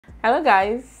Hello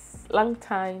guys, long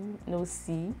time no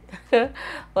see.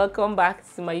 Welcome back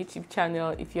to my YouTube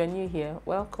channel. If you're new here,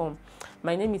 welcome.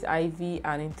 My name is Ivy,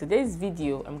 and in today's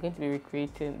video I'm going to be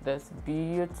recreating this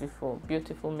beautiful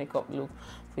makeup look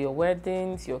for your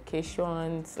weddings, your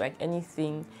occasions, like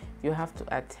anything you have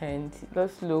to attend.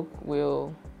 This look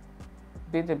will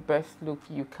be the best look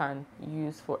you can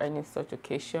use for any such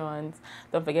occasions.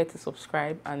 Don't forget to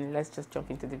subscribe, and let's just jump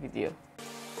into the video.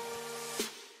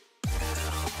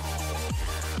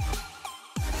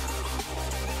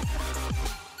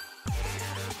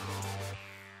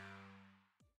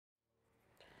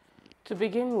 To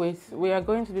begin with, we are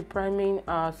going to be priming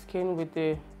our skin with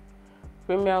the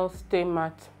Rimmel Stay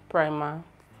Matte Primer.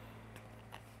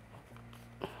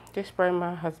 This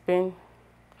primer has been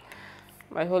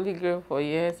my holy grail for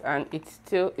years, and it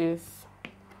still is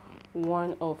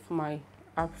one of my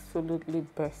absolutely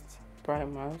best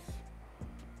primers.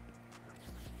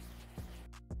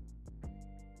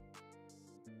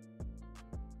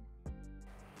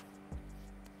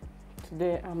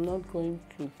 Today I'm not going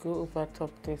to go over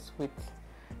top this with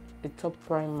a top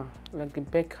primer like the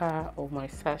Becca or my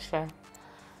Sasha.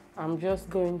 I'm just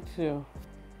going to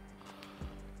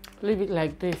leave it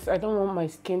like this. I don't want my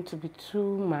skin to be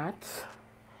too matte.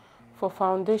 For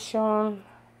foundation,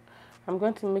 I'm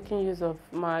going to be making use of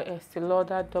my Estee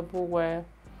Lauder Double Wear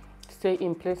Stay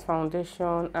in Place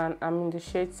foundation, and I'm in the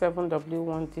shade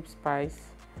 7W1 Deep Spice.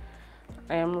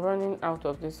 I am running out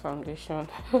of this foundation.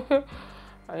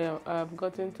 I've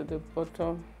gotten to the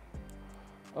bottom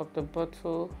of the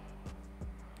bottle,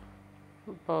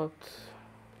 but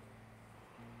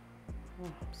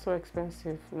so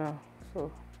expensive now,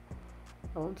 so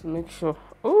I want to make sure.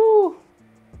 Ooh,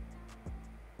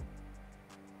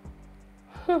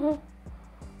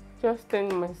 just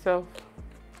telling myself,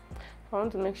 I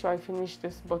want to make sure I finish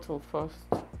this bottle first.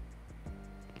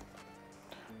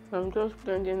 I'm just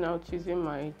blending out using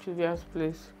my Juvia's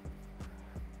Place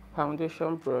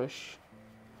foundation brush.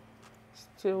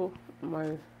 Still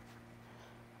my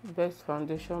best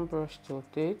foundation brush till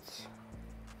date.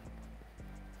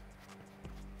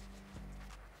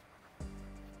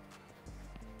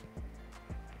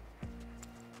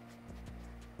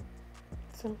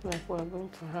 Seems like we're going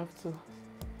to have to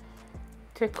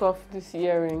take off these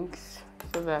earrings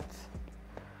so that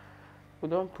we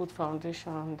don't put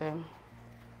foundation on them.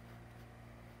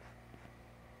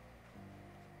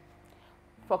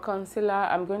 For concealer,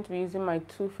 I'm going to be using my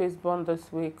Too Faced Born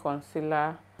This Way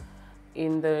concealer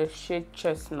in the shade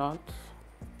Chestnut.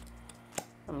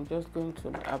 I'm just going to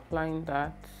be applying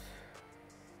that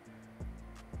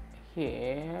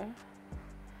here,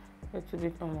 a little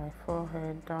bit on my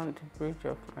forehead, down the bridge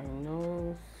of my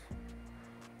nose,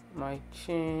 my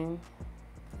chin,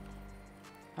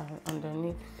 and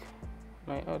underneath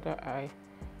my other eye.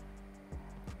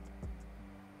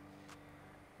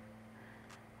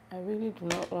 I really do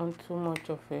not want too much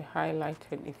of a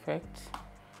highlighted effect.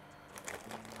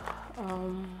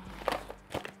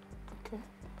 Okay.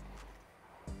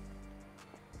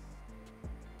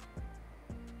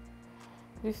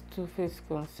 This Too Faced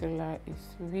concealer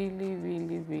is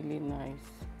really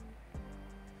nice,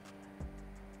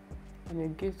 and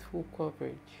it gives full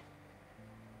coverage.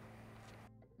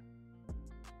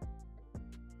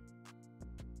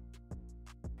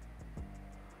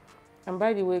 And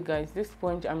by the way guys, this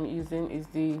sponge I'm using is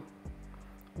the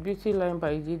Beauty Line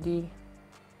by Didi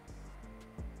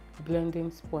blending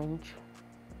sponge.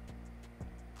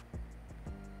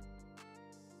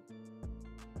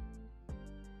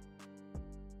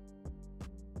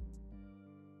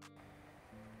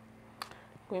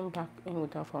 Going back in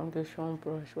with our foundation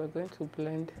brush, we're going to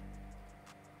blend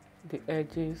the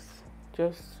edges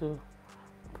just to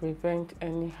prevent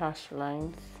any harsh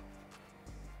lines.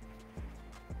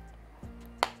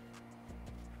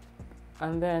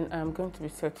 And then I'm going to be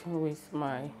setting with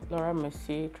my Laura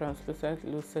Mercier Translucent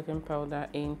Loose Setting Powder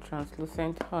in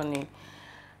Translucent Honey.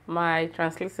 My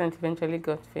translucent eventually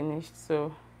got finished,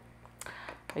 so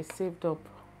I saved up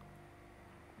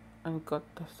and got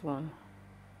this one.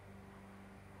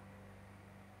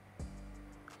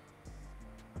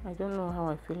 I don't know how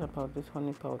I feel about this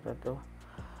honey powder though.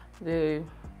 The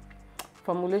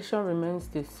formulation remains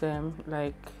the same,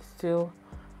 like still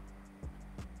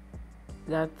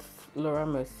that Laura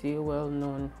Mercier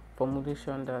well-known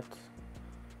formulation that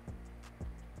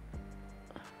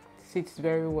sits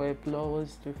very well,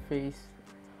 blurs the face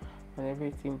and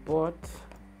everything, but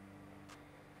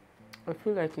I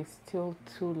feel like it's still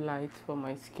too light for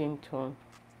my skin tone,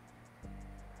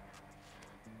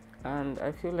 and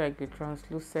I feel like the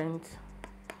translucent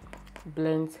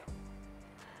blends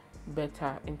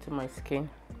better into my skin.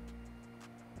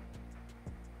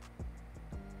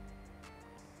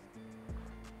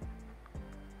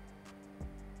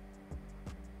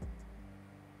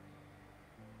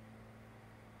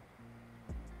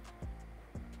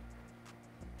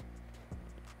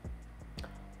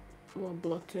 We're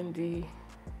blotting the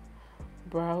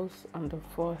brows and the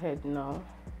forehead now.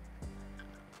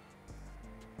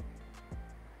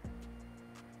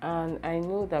 And I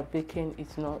know that baking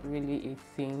is not really a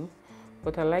thing,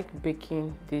 but I like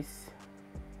baking this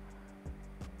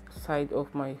side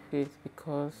of my face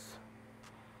because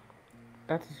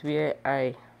that is where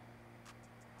I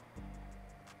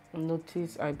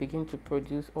notice I begin to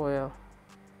produce oil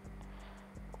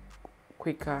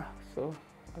quicker. So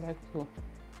I like to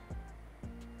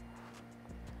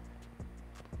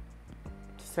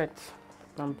set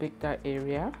and bake that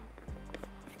area,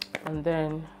 and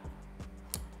then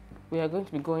we are going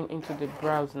to be going into the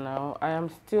brows now. I am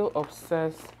still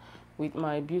obsessed with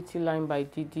my Beauty Line by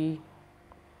Didi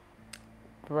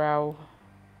Browgasm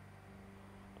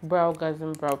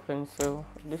brow pencil.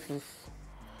 This is,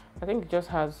 I think it just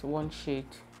has one shade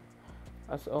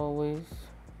as always,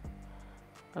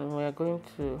 and we are going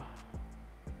to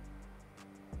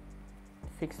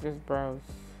fix these brows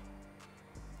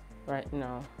right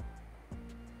now.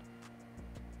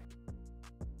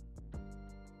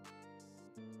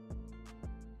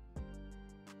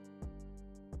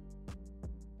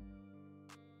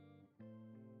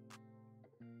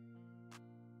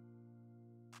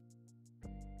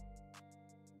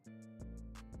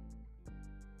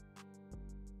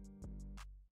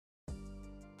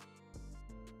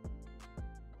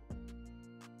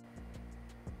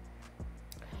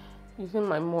 Using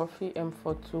my Morphe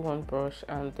M421 brush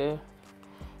and the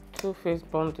Too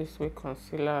Faced Born This Way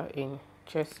concealer in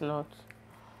Chestnut,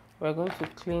 we're going to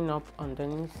clean up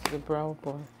underneath the brow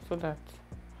bone so that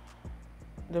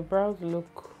the brows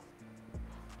look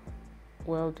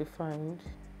well defined.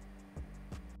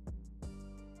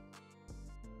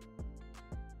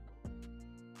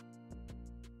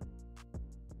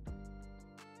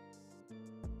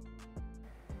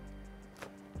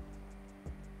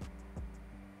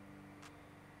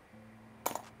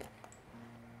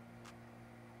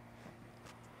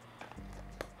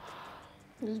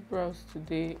 These brows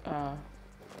today are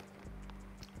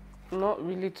not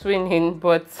really twinning,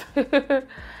 but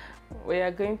we are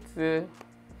going to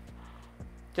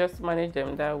just manage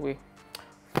them that way.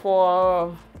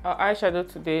 For our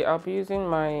eyeshadow today, I'll be using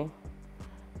my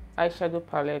eyeshadow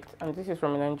palette, and this is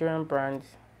from a Nigerian brand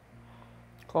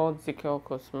called Zekel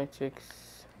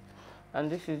Cosmetics,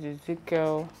 and this is the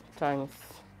Zekel times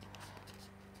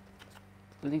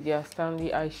Lydia Stanley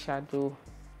eyeshadow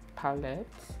palette.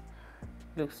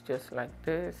 Looks just like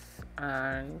this,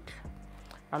 and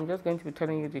I'm just going to be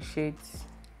telling you the shades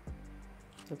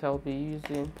that I'll be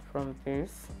using from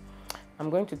this. I'm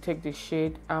going to take the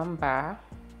shade Amber.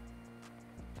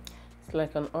 It's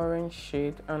like an orange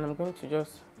shade, and I'm going to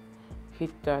just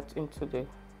hit that into the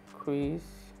crease.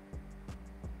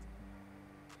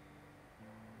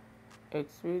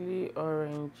 It's really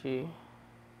orangey,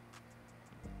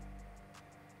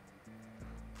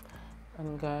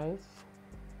 and guys,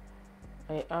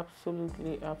 I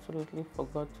absolutely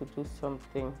forgot to do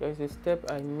something. There's a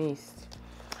step I missed.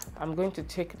 I'm going to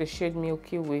take the shade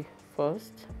Milky Way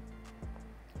first,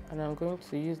 and I'm going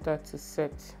to use that to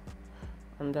set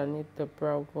underneath the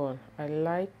brow bone. I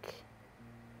like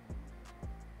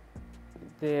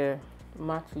the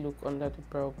matte look under the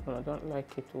brow bone. I don't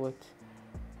like it wet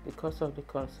because of the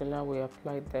concealer we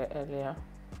applied there earlier.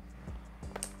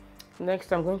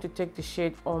 Next, I'm going to take the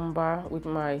shade Umber with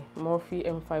my Morphe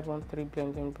M513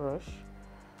 blending brush.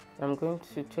 I'm going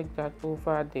to take that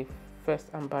over the first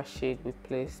amber shade we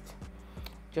placed,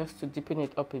 just to deepen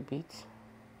it up a bit.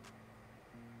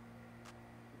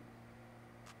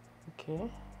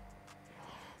 Okay.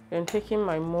 Then taking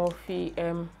my Morphe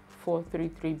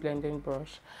M433 blending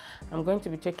brush, I'm going to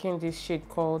be taking this shade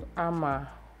called Ama,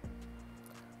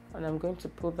 and I'm going to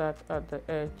put that at the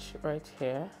edge right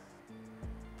here.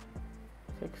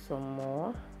 Take some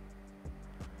more,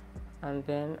 and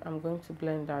then I'm going to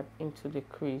blend that into the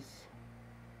crease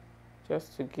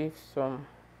just to give some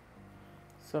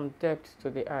depth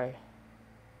to the eye.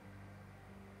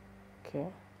 Okay.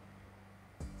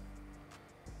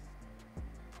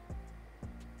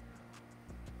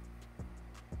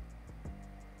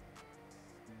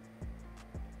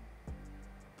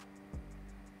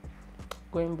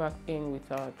 Going back in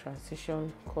with our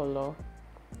transition color,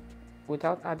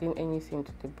 without adding anything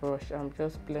to the brush, I'm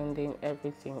just blending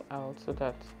everything out so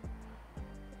that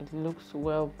it looks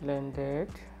well blended.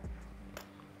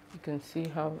 You can see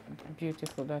how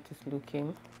beautiful that is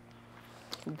looking.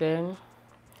 Then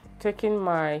taking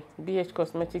my BH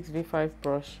Cosmetics V5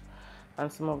 brush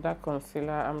and some of that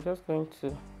concealer, I'm just going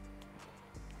to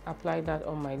apply that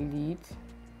on my lid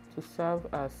to serve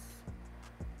as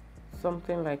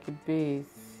something like a base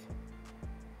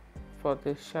for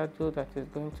the shadow that is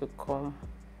going to come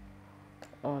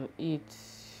on it,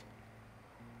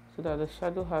 so that the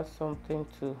shadow has something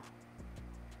to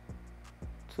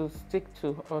stick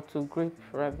to, or to grip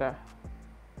rather.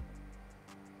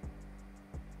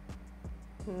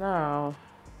 Now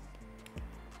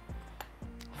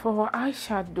for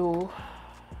eyeshadow,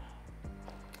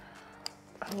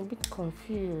 I'm a bit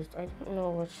confused. I don't know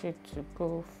what shade to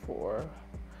go for.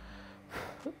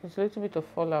 It's a little bit of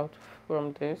fallout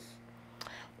from this,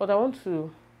 but I want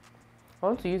to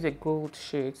use a gold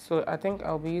shade, so I think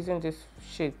I'll be using this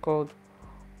shade called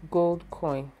Gold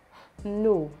Coin.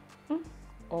 No,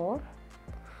 or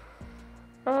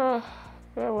I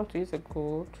want to use a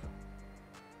gold.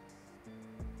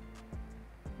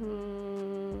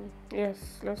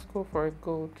 Yes, let's go for a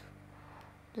gold.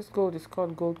 This gold is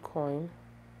called Gold Coin.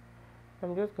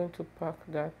 I'm just going to pack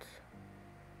that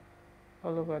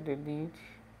all over the lid.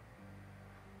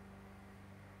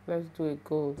 Let's do a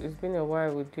gold. It's been a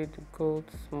while we did the gold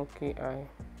smoky eye.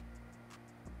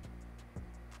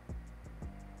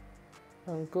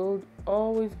 And gold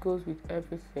always goes with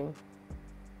everything.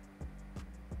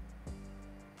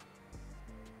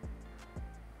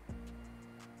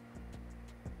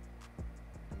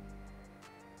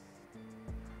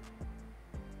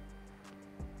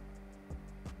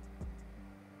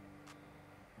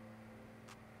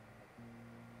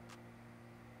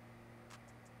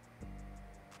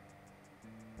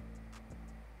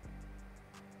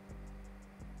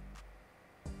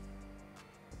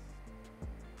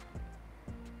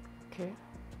 Okay,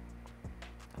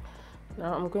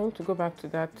 now I'm going to go back to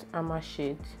that Amma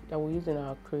shade that we use in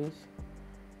our crease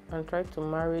and try to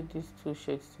marry these two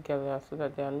shades together so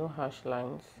that there are no harsh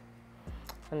lines,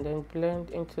 and then blend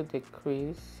into the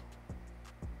crease.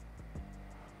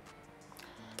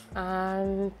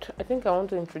 And I think I want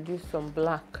to introduce some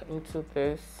black into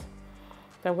this.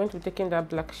 I'm going to be taking that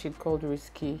black shade called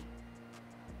Risky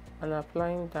and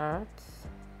applying that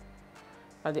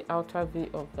at the outer V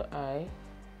of the eye.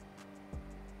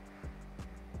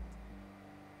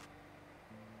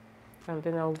 And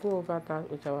then I'll go over that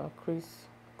with our crease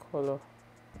color.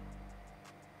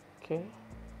 Okay,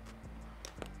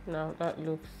 now that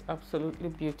looks absolutely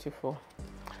beautiful.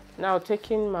 Now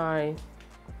taking my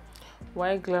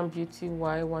Y Glam Beauty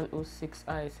Y106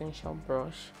 Eye Essential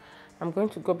brush, I'm going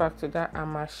to go back to that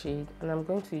Amma shade and I'm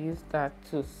going to use that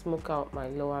to smoke out my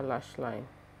lower lash line.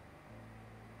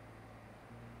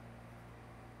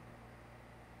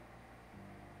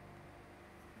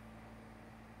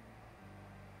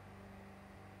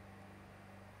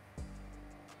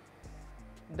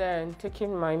 Then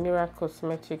taking my Mira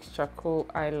Cosmetics charcoal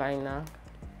eyeliner,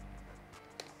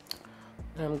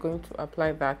 I'm going to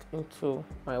apply that into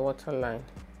my waterline.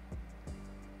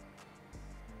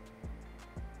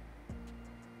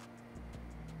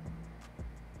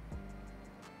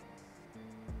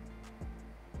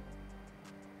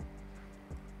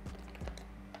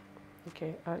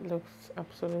 Okay, that looks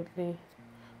absolutely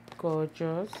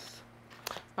gorgeous.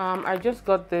 I just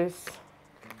got this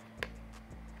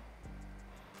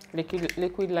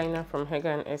liquid liner from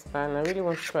Hega & Esther, and I really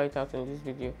want to try it out in this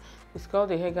video. It's called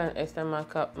the Hega & Esther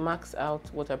Max Out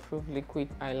Waterproof Liquid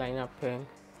Eyeliner Pen.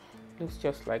 Looks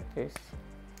just like this.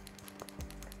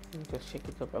 Let me just shake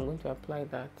it up. I'm going to apply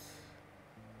that.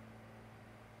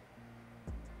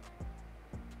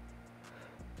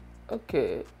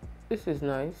 Okay, this is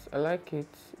nice. I like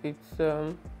it. It's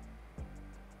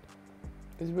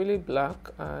really black,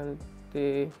 and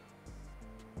the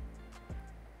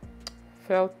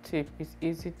felt tip is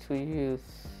easy to use.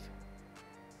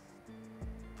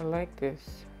 I like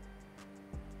this.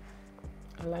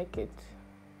 I like it.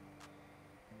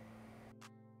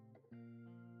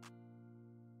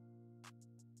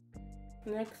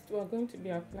 Next, we're going to be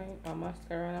applying our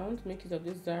mascara, and I want to make use of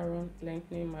this Zaron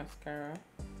Lengthening Mascara.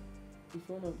 It's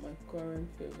one of my current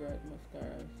favorite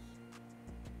mascaras.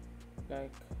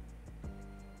 Like,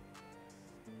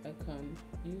 I can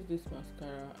use this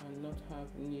mascara and not have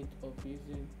need of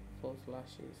using false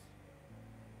lashes.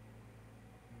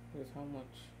 This is how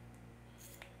much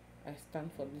I stand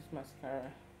for this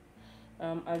mascara.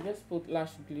 I just put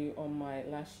lash glue on my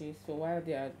lashes, so while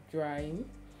they are drying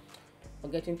or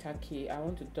getting tacky, I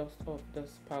want to dust off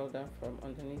this powder from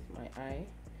underneath my eye.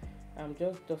 I'm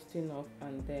just dusting off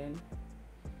and then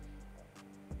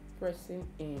pressing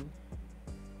in.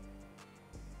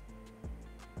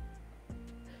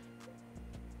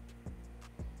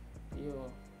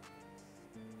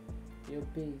 Your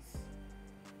base.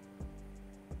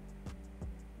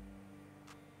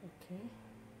 Okay,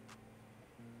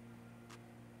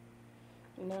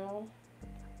 now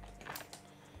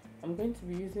I'm going to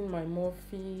be using my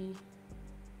Morphe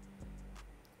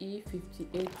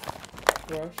E58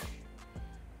 brush.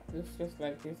 Looks just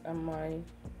like this, and my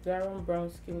Daron Brown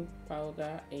Skin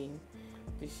Powder in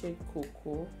the shade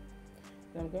Cocoa.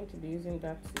 And I'm going to be using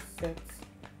that to set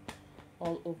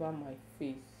all over my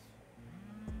face.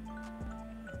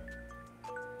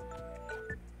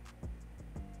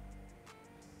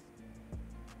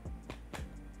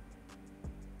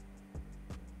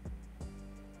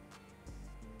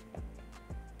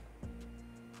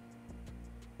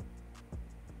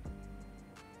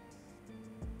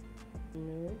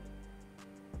 No,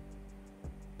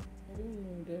 I don't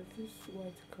know, there's this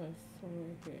white cast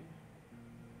somewhere here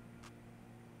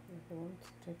I want to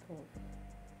take off.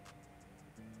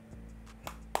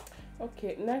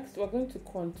 Okay, next we're going to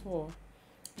contour,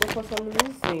 but for some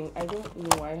reason I don't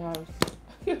know, I have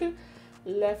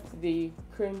left the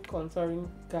cream contouring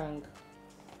gang.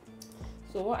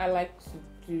 So what I like to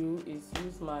do is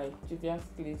use my Juvia's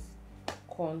Place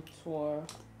contour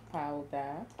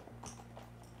powder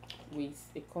with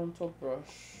a contour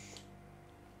brush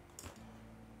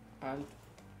and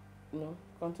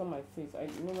contour my face. I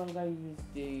no longer use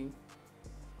the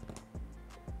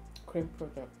cream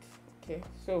product. Okay,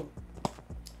 so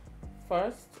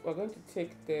first we're going to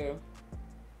take the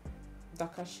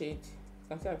darker shade. You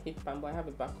can see I've hit pan, but I have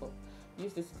a backup.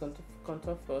 Use this to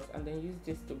contour first, and then use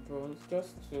this to bronze,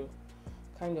 just to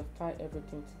kind of tie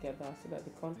everything together so that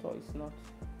the contour is not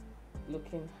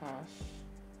looking harsh.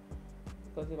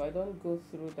 Because if I don't go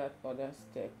through that other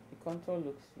step, the contour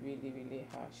looks really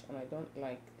harsh, and I don't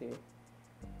like the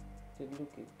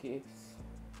look it gives.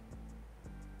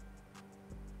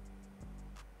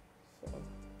 So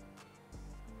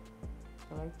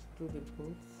I like to do the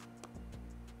both.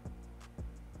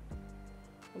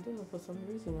 I don't know, for some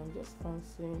reason I'm just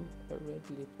fancying a red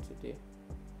lip today.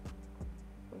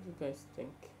 What do you guys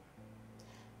think?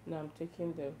 Now I'm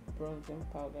taking the bronzing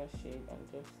powder shade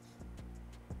and just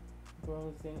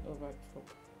bronzing over top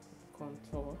the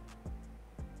contour.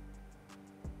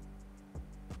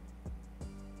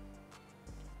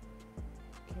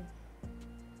 Okay,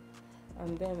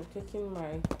 and then taking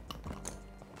my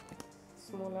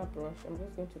smaller brush, I'm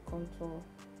just going to contour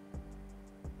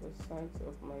the sides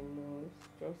of my nose,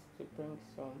 just to bring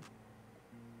some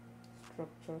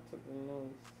structure to the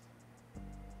nose.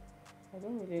 I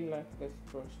don't really like this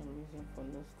brush I'm using for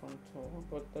nose contour,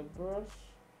 but the brush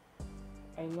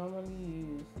I normally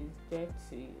use is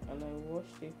dirty, and I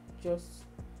washed it just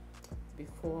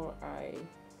before I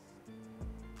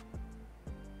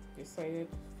decided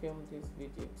to film this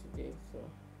video today, so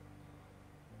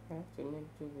I have to make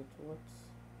do with what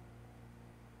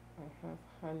I have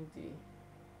handy.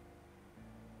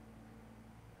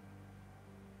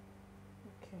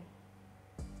 Okay.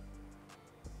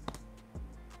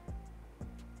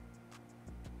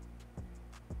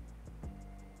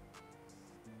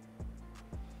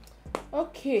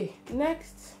 Okay,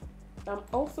 next I'm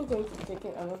also going to be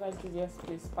taking another Juvia's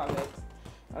Place palette,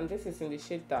 and this is in the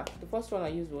shade Dark. The first one I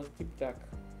used was Deep Dark,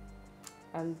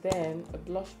 and then a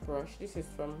blush brush. This is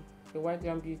from the White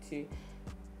Glam Beauty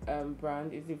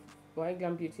brand. Is the White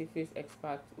Glam Beauty Face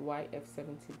Expert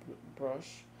YF70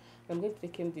 brush. I'm going to be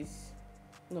taking this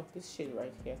shade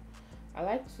right here. I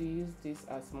like to use this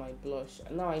as my blush.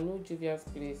 Now I know Juvia's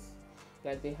Place,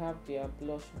 like, they have their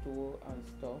blush duo and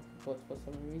stuff, but for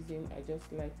some reason I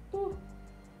just like, oh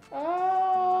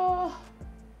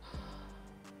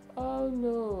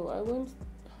no, I went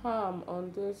ham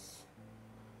on this.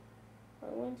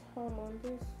 Oh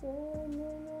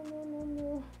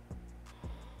no.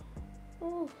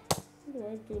 Oh, what do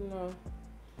I do now?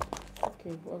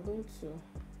 Okay, we're going to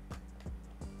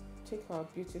take our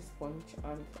beauty sponge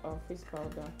and our face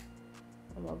powder,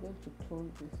 and we're going to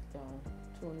tone this down,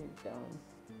 tone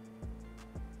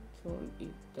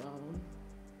it down.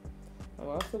 And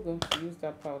we're also going to use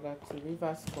that powder to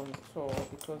reverse contour,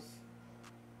 because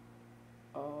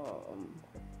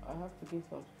I have to give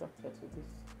some structure to this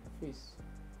face,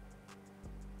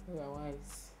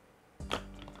 otherwise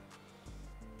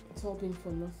it's all been for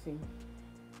nothing.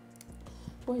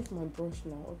 Where is my brush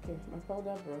now? Okay, my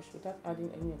powder brush, without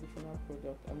adding any additional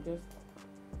product, I'm just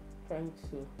trying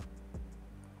to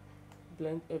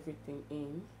blend everything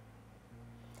in,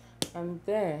 and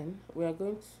then we are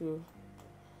going to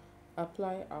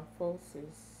apply our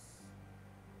falsies.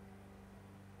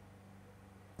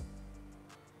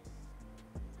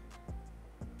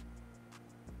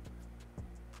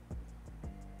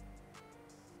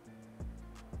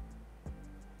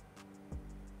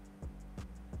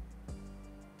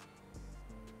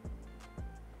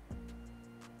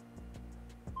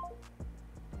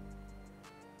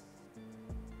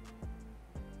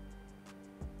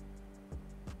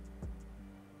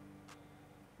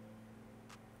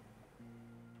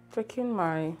 Taking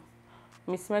my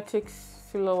Missmetics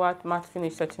Silhouette Matte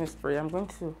Finish Setting Spray, I'm going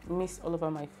to mist all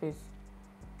over my face.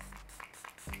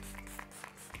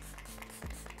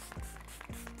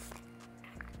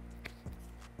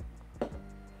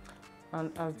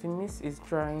 And as the mist is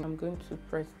drying, I'm going to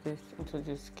press this into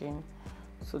the skin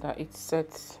so that it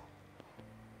sets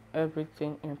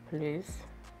everything in place.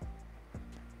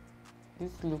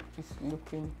 This look is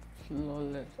looking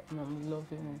flawless and I'm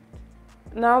loving it.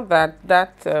 Now that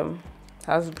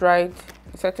has dried,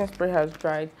 the setting spray has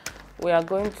dried, we are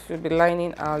going to be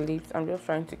lining our lips. I'm just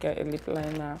trying to get a lip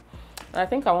liner. And I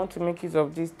think I want to make use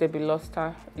of this Debbie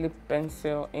Luster lip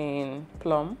pencil in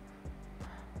Plum.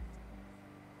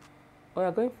 We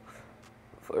are going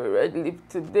for a red lip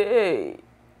today.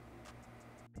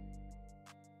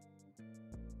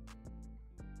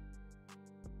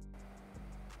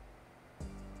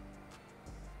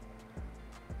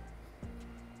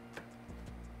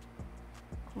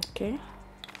 Okay.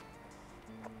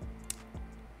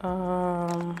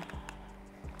 I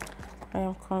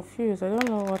am confused. I don't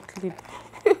know what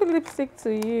lipstick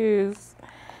to use.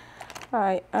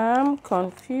 I am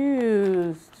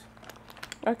confused.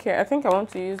 Okay, I think I want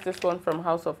to use this one from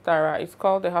House of Tara. It's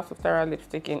called the House of Tara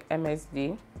lipstick in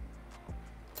MSD.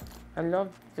 I love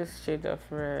this shade of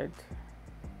red.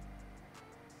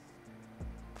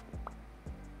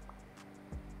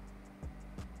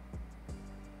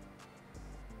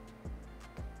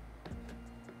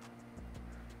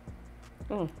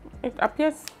 It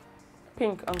appears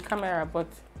pink on camera, but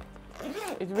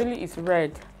it really is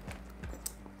red.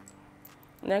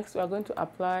 Next, we are going to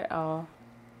apply our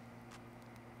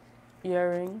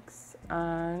earrings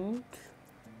and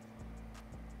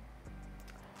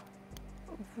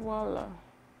voila.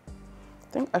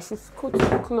 I think I should scoot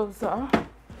closer.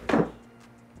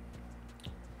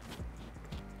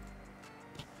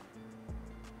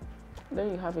 There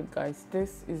you have it, guys.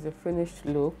 This is the finished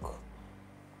look.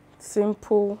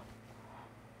 Simple,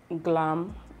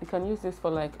 glam. You can use this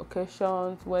for like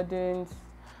occasions, weddings,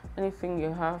 anything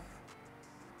you have,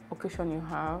 occasion you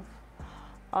have.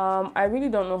 I really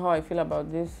don't know how I feel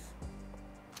about this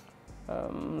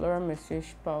Laura Mercier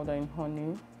powder in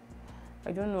honey.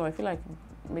 I don't know. I feel like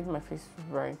it made my face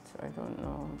bright. I don't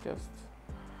know. Just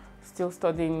still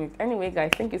studying it. Anyway,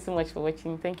 guys, thank you so much for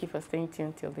watching. Thank you for staying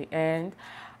tuned till the end.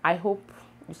 I hope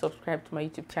you subscribe to my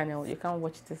YouTube channel. You can't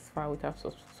watch this far without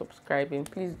subscribing.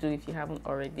 Please do if you haven't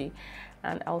already.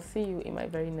 And I'll see you in my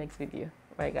very next video.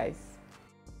 Bye, guys.